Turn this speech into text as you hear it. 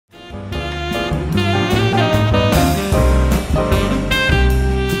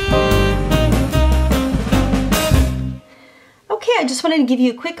just wanted to give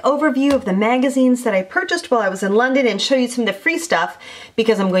you a quick overview of the magazines that I purchased while I was in London and show you some of the free stuff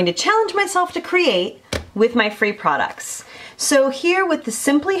because I'm going to challenge myself to create with my free products. So here with the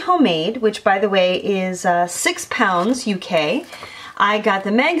Simply Homemade, which by the way is £6 UK, I got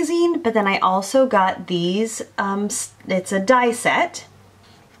the magazine, but then I also got these, it's a die set,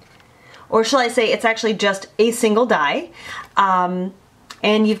 or shall I say it's actually just a single die.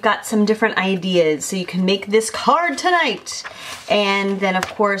 And you've got some different ideas, so you can make this card tonight. And then of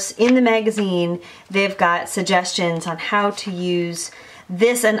course in the magazine they've got suggestions on how to use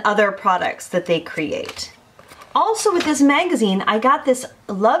this and other products that they create. Also with this magazine I got this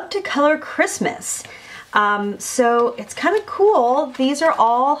Love to Color Christmas. So it's kind of cool. These are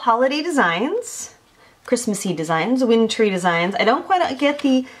all holiday designs, Christmassy designs, wintry designs. I don't quite get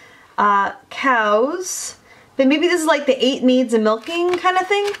the cows. But maybe this is like the 8 maids a milking kind of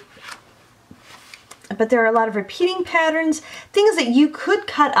thing. But there are a lot of repeating patterns, things that you could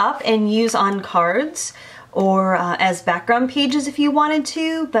cut up and use on cards or as background pages if you wanted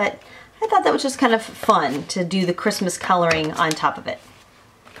to, but I thought that was just kind of fun to do the Christmas coloring on top of it.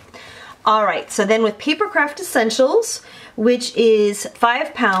 Alright, so then with Papercraft Essentials, which is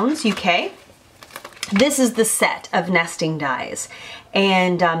 £5 UK, this is the set of nesting dies.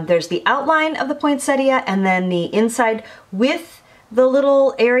 And there's the outline of the poinsettia and then the inside with the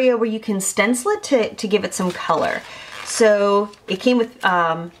little area where you can stencil it to give it some color. So it came with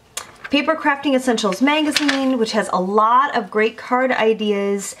Paper Crafting Essentials magazine, which has a lot of great card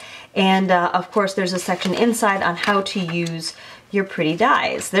ideas. And of course there's a section inside on how to use your pretty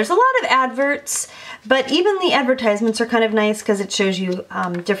dies. There's a lot of adverts, but even the advertisements are kind of nice because it shows you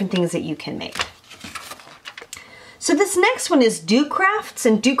different things that you can make. So this next one is Do Crafts,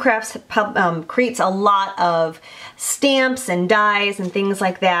 and Do Crafts creates a lot of stamps and dies and things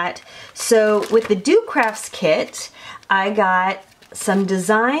like that. So with the Do Crafts kit, I got some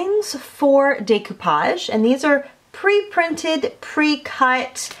designs for decoupage, and these are pre-printed,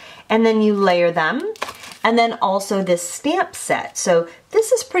 pre-cut, and then you layer them. And then also this stamp set. So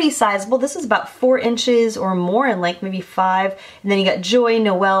this is pretty sizable. This is about 4 inches or more in length, maybe 5. And then you got Joy,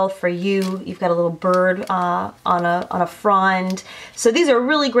 Noel for you. You've got a little bird on a frond. So these are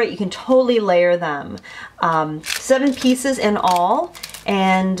really great. You can totally layer them. 7 pieces in all,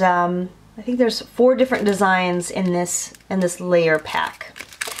 and I think there's 4 different designs in this layer pack.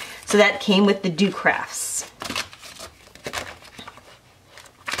 So that came with the Do Crafts.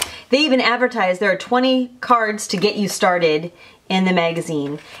 They even advertise there are 20 cards to get you started in the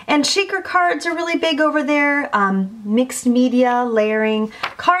magazine. And shaker cards are really big over there. Mixed media, layering.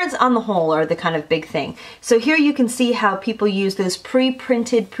 Cards on the whole are the kind of big thing. So here you can see how people use those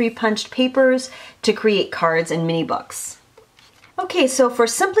pre-printed, pre-punched papers to create cards and mini books. Okay, so for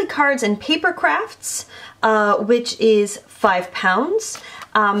Simply Cards and Paper Crafts, which is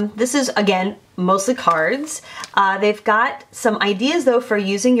 £5, this is, again, mostly cards. They've got some ideas though for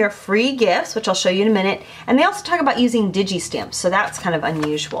using your free gifts, which I'll show you in a minute. And they also talk about using digi-stamps, so that's kind of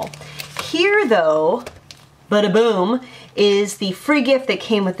unusual. Here though, bada boom, is the free gift that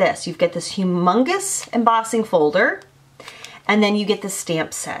came with this. You've got this humongous embossing folder, and then you get the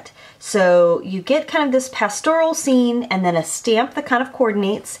stamp set. So you get kind of this pastoral scene and then a stamp that kind of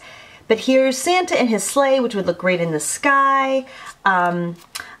coordinates. But here's Santa and his sleigh, which would look great in the sky.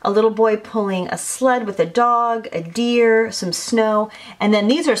 A little boy pulling a sled with a dog, a deer, some snow, and then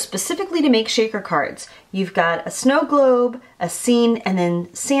these are specifically to make shaker cards. You've got a snow globe, a scene, and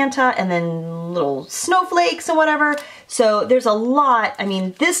then Santa, and then little snowflakes and whatever. So there's a lot. I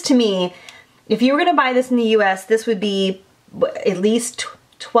mean, this to me, if you were gonna buy this in the US, this would be at least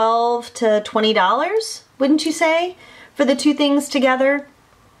 $12 to $20, wouldn't you say, for the 2 things together?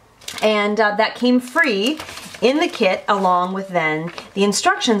 And that came free in the kit along with then the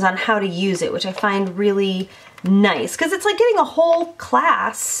instructions on how to use it, which I find really nice because it's like getting a whole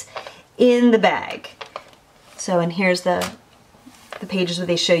class in the bag. So, and here's the pages where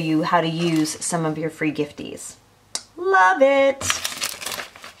they show you how to use some of your free gifties. Love it!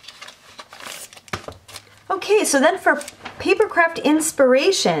 Okay, so then for Papercraft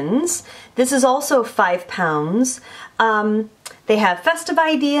Inspirations, this is also £5. They have festive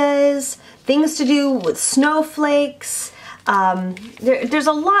ideas, things to do with snowflakes. There's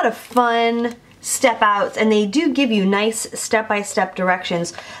a lot of fun step outs, and they do give you nice step-by-step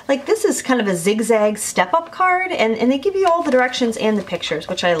directions. Like this is kind of a zigzag step-up card, and they give you all the directions and the pictures,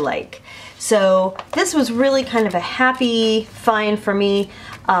 which I like. So this was really kind of a happy find for me.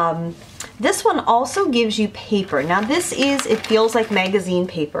 This one also gives you paper. Now this is, it feels like magazine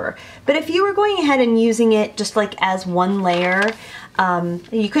paper, but if you were going ahead and using it just like as one layer,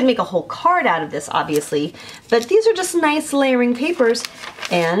 you could make a whole card out of this obviously, but these are just nice layering papers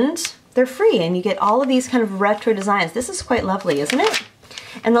and they're free and you get all of these kind of retro designs. This is quite lovely, isn't it?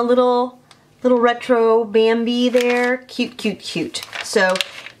 And the little retro Bambi there, cute, cute, cute. So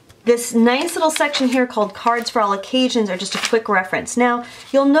this nice little section here called Cards for All Occasions are just a quick reference. Now,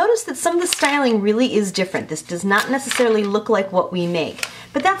 you'll notice that some of the styling really is different. This does not necessarily look like what we make,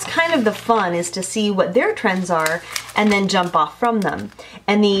 but that's kind of the fun, is to see what their trends are and then jump off from them.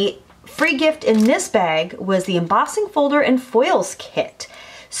 And the free gift in this bag was the embossing folder and foils kit.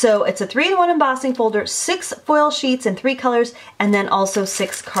 So it's a 3-in-1 embossing folder, 6 foil sheets in 3 colors, and then also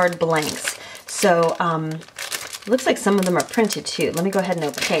 6 card blanks. So, looks like some of them are printed too. Let me go ahead and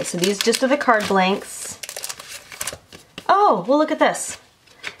open. Okay, so these just are the card blanks. Oh, well look at this.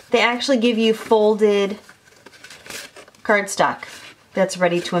 They actually give you folded cardstock that's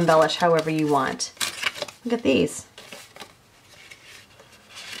ready to embellish however you want. Look at these.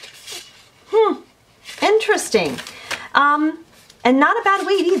 Interesting. And not a bad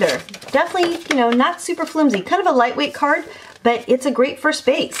weight either. Definitely, you know, not super flimsy. Kind of a lightweight card, but it's a great first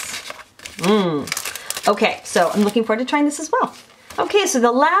base. Okay, so I'm looking forward to trying this as well. Okay, so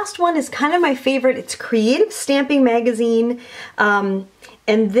the last one is kind of my favorite. It's Creative Stamping Magazine. And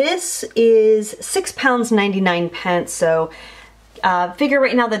this is £6.99. So figure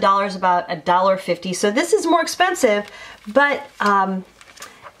right now the dollar is about $1.50. So this is more expensive, but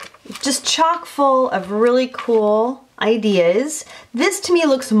just chock full of really cool ideas. This to me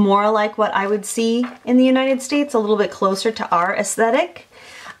looks more like what I would see in the United States, a little bit closer to our aesthetic.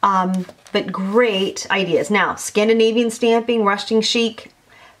 But great ideas. Now, Scandinavian stamping, rusting chic,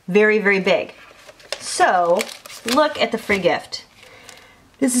 very, very big. So, look at the free gift.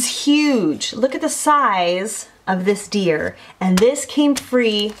 This is huge. Look at the size of this deer. And this came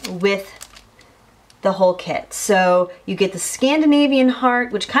free with the whole kit. So, you get the Scandinavian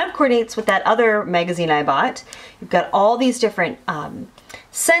heart, which kind of coordinates with that other magazine I bought. You've got all these different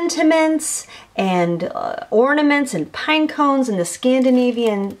sentiments and ornaments and pine cones and the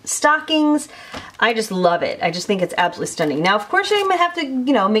Scandinavian stockings. I just love it. I just think it's absolutely stunning. Now, of course, I'm gonna have to,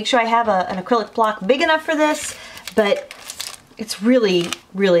 you know, make sure I have an acrylic block big enough for this, but it's really,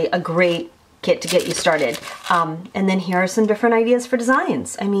 really a great kit to get you started. And then here are some different ideas for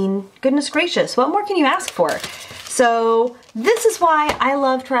designs. I mean, goodness gracious, what more can you ask for? So this is why I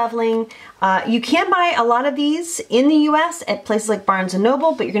love traveling. You can buy a lot of these in the US at places like Barnes &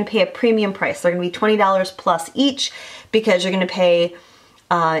 Noble, but you're gonna pay a premium price. They're gonna be $20 plus each, because you're gonna pay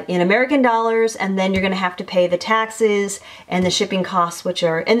in American dollars, and then you're gonna have to pay the taxes and the shipping costs, which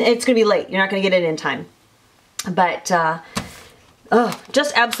are, and it's gonna be late. You're not gonna get it in time. But, oh,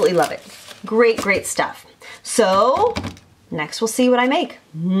 just absolutely love it. Great, great stuff. So, next we'll see what I make.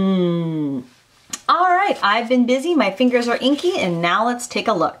 All right, I've been busy, my fingers are inky, and now let's take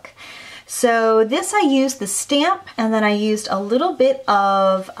a look. So this I used the stamp, and then I used a little bit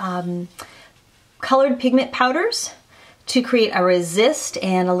of colored pigment powders to create a resist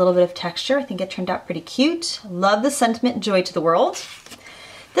and a little bit of texture. I think it turned out pretty cute. Love the sentiment, joy to the world.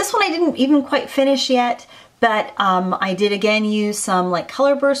 This one I didn't even quite finish yet, but I did again use some like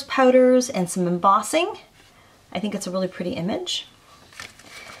color burst powders and some embossing. I think it's a really pretty image.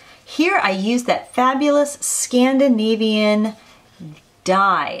 Here I used that fabulous Scandinavian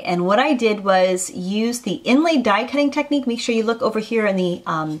die, and what I did was use the inlay die cutting technique. Make sure you look over here in the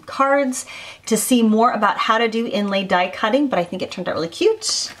cards to see more about how to do inlay die cutting, but I think it turned out really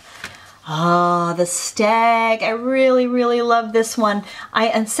cute. Ah, the stag. I really, really love this one.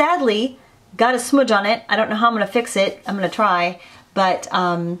 And sadly got a smudge on it. I don't know how I'm gonna fix it. I'm gonna try, but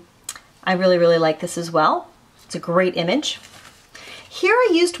I really, really like this as well. It's a great image. Here I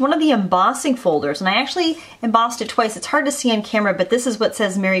used one of the embossing folders, and I actually embossed it twice. It's hard to see on camera, but this is what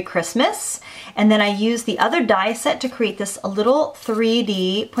says Merry Christmas. And then I used the other die set to create this a little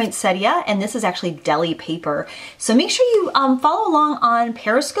 3D poinsettia, and this is actually deli paper. So make sure you follow along on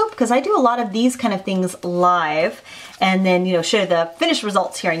Periscope, because I do a lot of these kind of things live, and then, you know, share the finished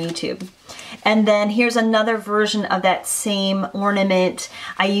results here on YouTube. And then here's another version of that same ornament.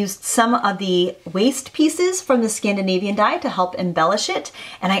 I used some of the waist pieces from the Scandinavian die to help embellish it.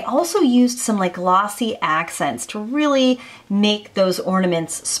 And I also used some like glossy accents to really make those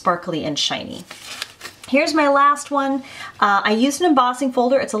ornaments sparkly and shiny. Here's my last one. I used an embossing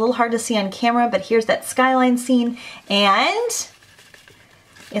folder. It's a little hard to see on camera, but here's that skyline scene. And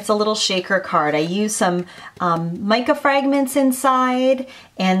It's a little shaker card. I used some mica fragments inside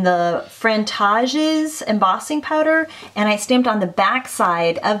and the Frantage's embossing powder, and I stamped on the back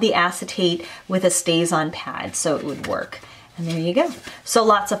side of the acetate with a StazOn pad so it would work. And there you go. So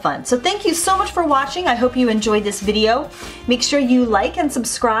lots of fun. So thank you so much for watching. I hope you enjoyed this video. Make sure you like and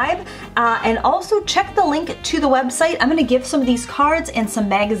subscribe, and also check the link to the website. I'm gonna give some of these cards and some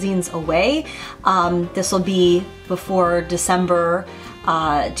magazines away. This will be before December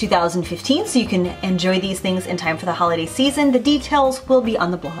 2015, so you can enjoy these things in time for the holiday season. The details will be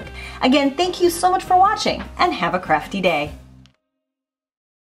on the blog. Again, thank you so much for watching, and have a crafty day.